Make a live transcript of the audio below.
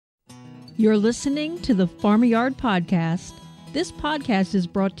You're listening to the Farmyard Podcast. This podcast is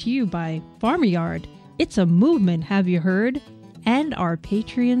brought to you by Farmyard. It's a movement, have you heard? And our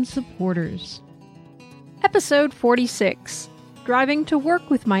Patreon supporters. Episode 46, Driving to Work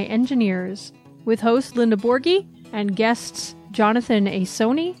with My Engineers, with host Linda Borghi and guests Jonathan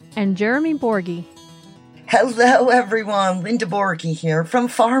Asoni and Jeremy Borghi. Hello, everyone. Linda Borghi here from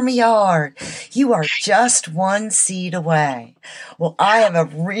Farmyard. You are just one seed away. Well, I have a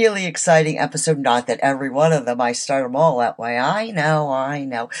really exciting episode. Not that every one of them, I start them all that way. I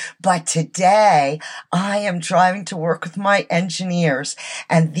know. But today, I am driving to work with my engineers.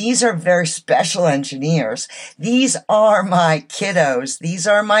 And these are very special engineers. These are my kiddos. These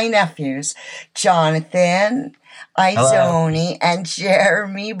are my nephews, Jonathan Izoni and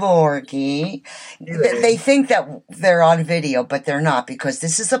Jeremy Borghi. They think that they're on video, but they're not, because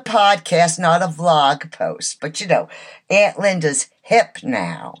this is a podcast, not a vlog post. But you know, Aunt Linda's hip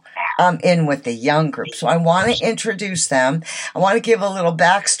now. I'm in with the young group. So I want to introduce them. I want to give a little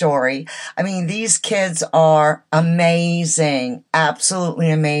backstory. I mean, these kids are amazing, absolutely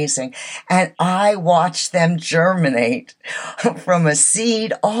amazing. And I watched them germinate from a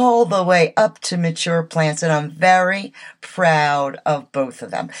seed all the way up to mature plants. And I'm very proud of both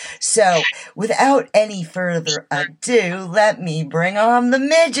of them. So without any further ado, let me bring on the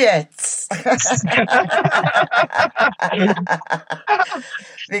midgets.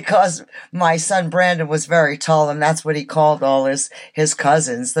 Because my son Brandon was very tall, and that's what he called all his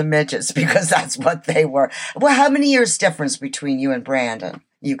cousins, the midgets, because that's what they were. Well, how many years difference between you and Brandon,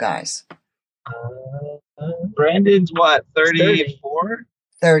 you guys? Brandon's what, 34?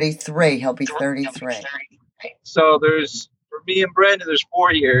 33. He'll be 33. So for me and Brandon, there's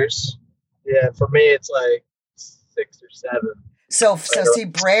 4 years. Yeah, for me, it's like 6 or 7. So see,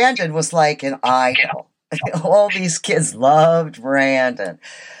 Brandon was like an idol. All these kids loved Brandon.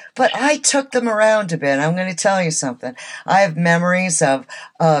 But I took them around a bit. I'm going to tell you something. I have memories of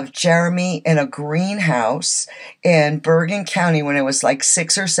Jeremy in a greenhouse in Bergen County when I was like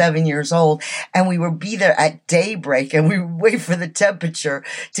 6 or 7 years old. And we would be there at daybreak and we would wait for the temperature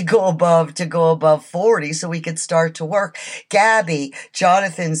to go above 40 so we could start to work. Gabby,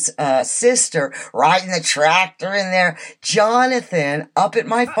 Jonathan's sister, riding the tractor in there. Jonathan up at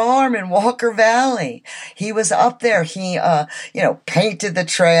my farm in Walker Valley. He was up there. He, painted the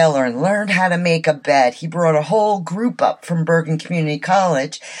trailer and learned how to make a bed. He brought a whole group up from Bergen Community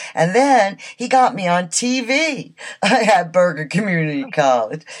College. And then he got me on TV at Bergen Community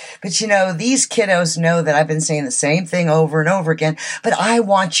College. But these kiddos know that I've been saying the same thing over and over again, but I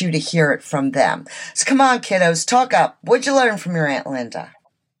want you to hear it from them. So come on, kiddos, talk up. What'd you learn from your Aunt Linda?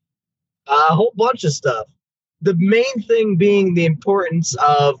 A whole bunch of stuff. The main thing being the importance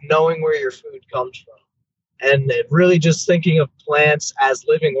of knowing where your food comes from. And really just thinking of plants as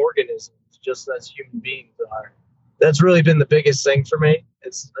living organisms, just as human beings are. That's really been the biggest thing for me.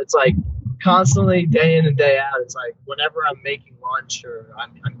 It's like constantly, day in and day out, it's like whenever I'm making lunch or I'm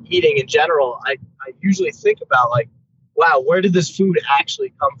eating in general, I usually think about like, wow, where did this food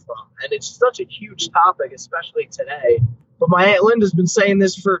actually come from? And it's such a huge topic, especially today. But my Aunt Linda's been saying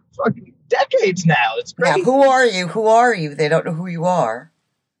this for fucking decades now. It's crazy. Now, who are you? Who are you? They don't know who you are.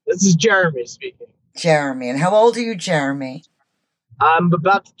 This is Jeremy speaking. Jeremy. And how old are you, Jeremy? I'm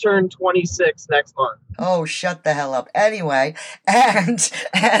about to turn 26 next month. Oh, shut the hell up. Anyway,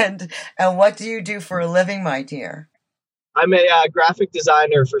 and what do you do for a living, my dear? I'm a graphic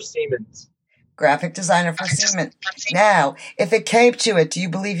designer for Siemens. Graphic designer for Siemens. Now, if it came to it, do you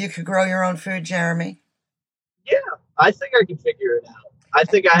believe you could grow your own food, Jeremy? Yeah, I think I can figure it out. I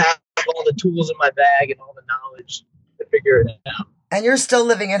think I have all the tools in my bag and all the knowledge to figure it out. And you're still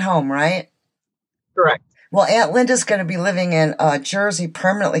living at home, right? Correct. Well, Aunt Linda's going to be living in Jersey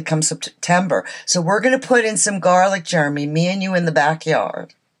permanently come September. So we're going to put in some garlic, Jeremy, me and you in the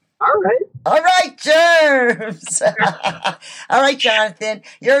backyard. All right, Germs. All right, Jonathan.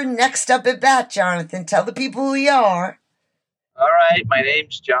 You're next up at bat, Jonathan. Tell the people who you are. All right, my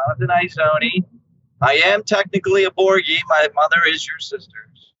name's Jonathan Izoni. I am technically a Borghi. My mother is your sister.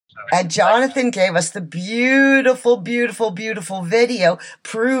 And Jonathan gave us the beautiful, beautiful, beautiful video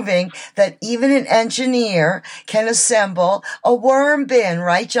proving that even an engineer can assemble a worm bin,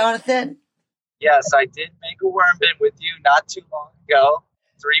 right, Jonathan? Yes, I did make a worm bin with you not too long ago,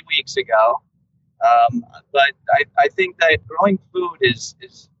 3 weeks ago. But I think that growing food it's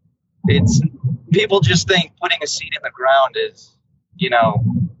people just think putting a seed in the ground is,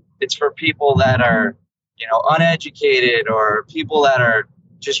 it's for people that are, uneducated or people that are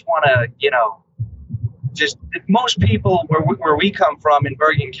just want to, just most people where we come from in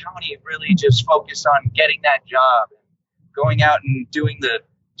Bergen County really just focus on getting that job and going out and doing the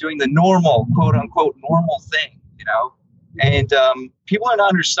doing the normal, quote unquote, normal thing, and people are not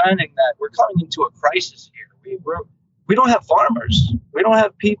understanding that we're coming into a crisis here. We don't have farmers. We don't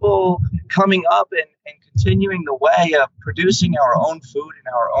have people coming up and continuing the way of producing our own food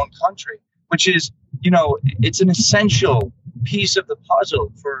in our own country, which is, it's an essential piece of the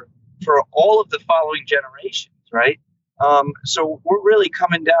puzzle for all of the following generations, right? So we're really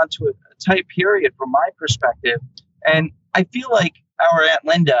coming down to a tight period from my perspective. And I feel like our Aunt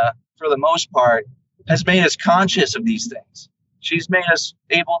Linda, for the most part, has made us conscious of these things. She's made us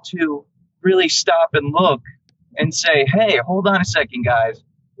able to really stop and look and say, hey, hold on a second, guys.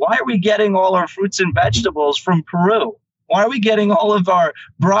 Why are we getting all our fruits and vegetables from Peru? Why are we getting all of our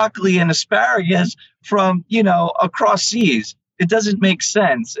broccoli and asparagus from, across seas? It doesn't make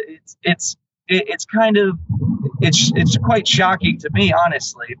sense. It's kind of, it's quite shocking to me,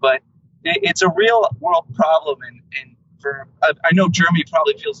 honestly, but it's a real world problem. And I know Jeremy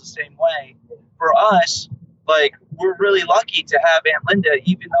probably feels the same way. For us, like, we're really lucky to have Aunt Linda,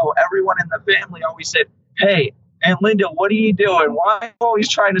 even though everyone in the family always said, hey, Aunt Linda, what are you doing? Why are you always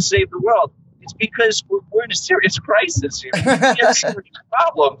trying to save the world? It's because we're in a serious crisis here. We have serious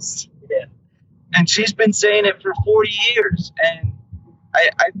problems. Yeah. And she's been saying it for 40 years. And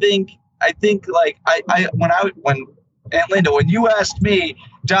I think like when Aunt Linda, when you asked me,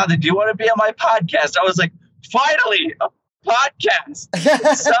 Jonathan, do you want to be on my podcast? I was like, finally, a podcast.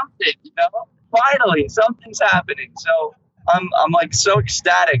 It's something, finally, something's happening. So I'm like so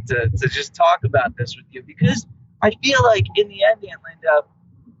ecstatic to just talk about this with you, because I feel like in the end, Aunt Linda,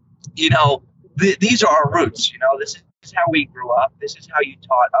 these are our roots. This is how we grew up. This is how you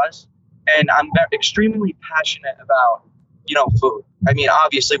taught us. And I'm extremely passionate about, food. I mean,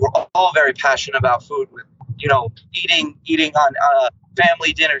 obviously, we're all very passionate about food with, eating on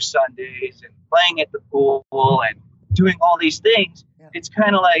family dinner Sundays and playing at the pool and doing all these things. Yeah. It's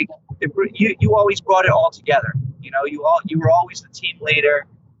kind of like you always brought it all together. You were always the team leader.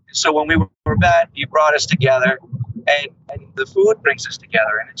 So when we were bad, you brought us together, and the food brings us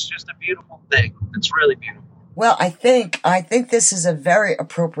together, and it's just a beautiful thing. It's really beautiful. Well, I think this is a very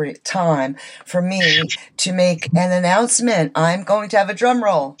appropriate time for me to make an announcement. I'm going to have a drum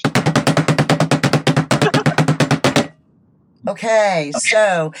roll. Okay,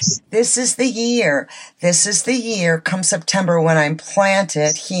 so this is the year. Come September, when I'm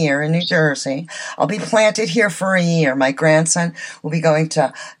planted here in New Jersey. I'll be planted here for a year. My grandson will be going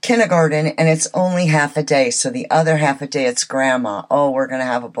to kindergarten, and it's only half a day. So the other half a day, it's grandma. Oh, we're going to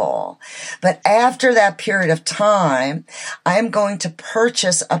have a ball. But after that period of time, I'm going to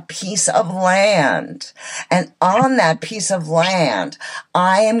purchase a piece of land. And on that piece of land,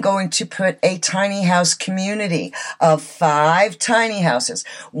 I am going to put a tiny house community of 5 tiny houses,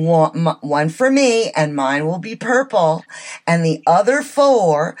 one for me, and mine will be purple, and the other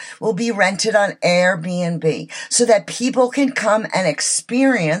 4 will be rented on Airbnb, so that people can come and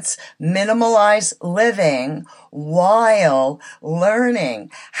experience minimalized living while learning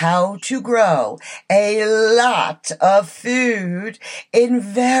how to grow a lot of food in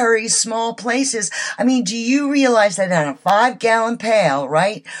very small places. I mean, do you realize that on a 5-gallon pail,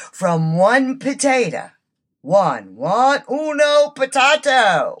 right, from one potato, uno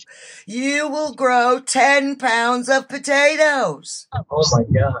potato, you will grow 10 pounds of potatoes. Oh my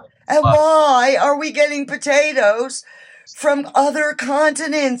God. And why are we getting potatoes from other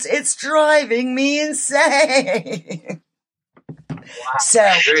continents? It's driving me insane. Wow. So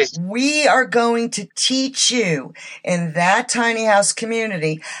we are going to teach you in that tiny house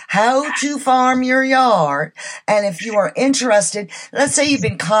community how to farm your yard. And if you are interested, let's say you've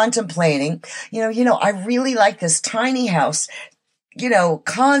been contemplating, I really like this tiny house,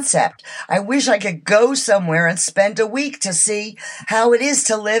 concept. I wish I could go somewhere and spend a week to see how it is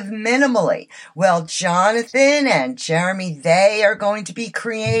to live minimally. Well, Jonathan and Jeremy, they are going to be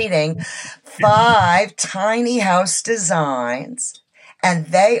creating 5 tiny house designs, and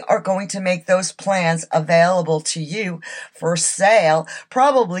they are going to make those plans available to you for sale,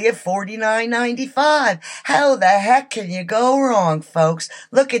 probably at $49.95. How the heck can you go wrong, folks?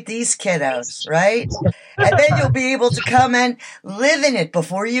 Look at these kiddos, right? And then you'll be able to come and live in it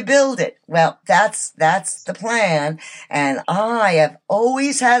before you build it. Well, that's the plan. And I have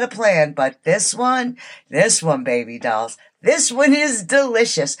always had a plan, but this one, baby dolls, this one is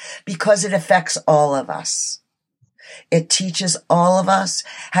delicious because it affects all of us. It teaches all of us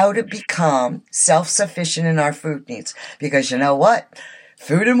how to become self-sufficient in our food needs. Because you know what?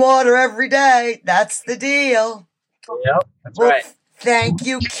 Food and water every day. That's the deal. Yep, that's right. Thank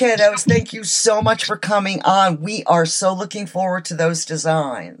you, kiddos. Thank you so much for coming on. We are so looking forward to those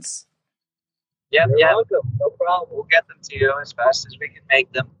designs. Yep, You're yep. welcome. No problem. We'll get them to you as fast as we can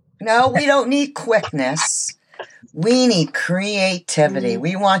make them. No, we don't need quickness. We need creativity.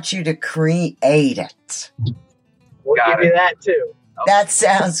 We want you to create it. We'll Got give it. you that too. That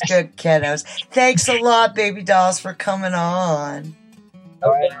sounds good, kiddos. Thanks a lot, baby dolls, for coming on.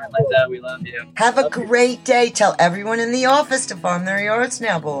 All right, Linda, we love you. Have a great day. Tell everyone in the office to farm their yards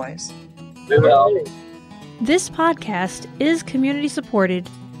now, boys. We will. This podcast is community supported.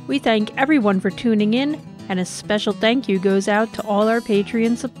 We thank everyone for tuning in, and a special thank you goes out to all our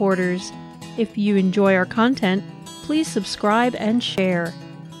Patreon supporters. If you enjoy our content, please subscribe and share.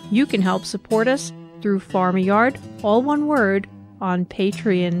 You can help support us through Farm Yard, all one word, on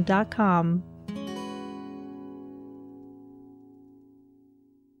patreon.com.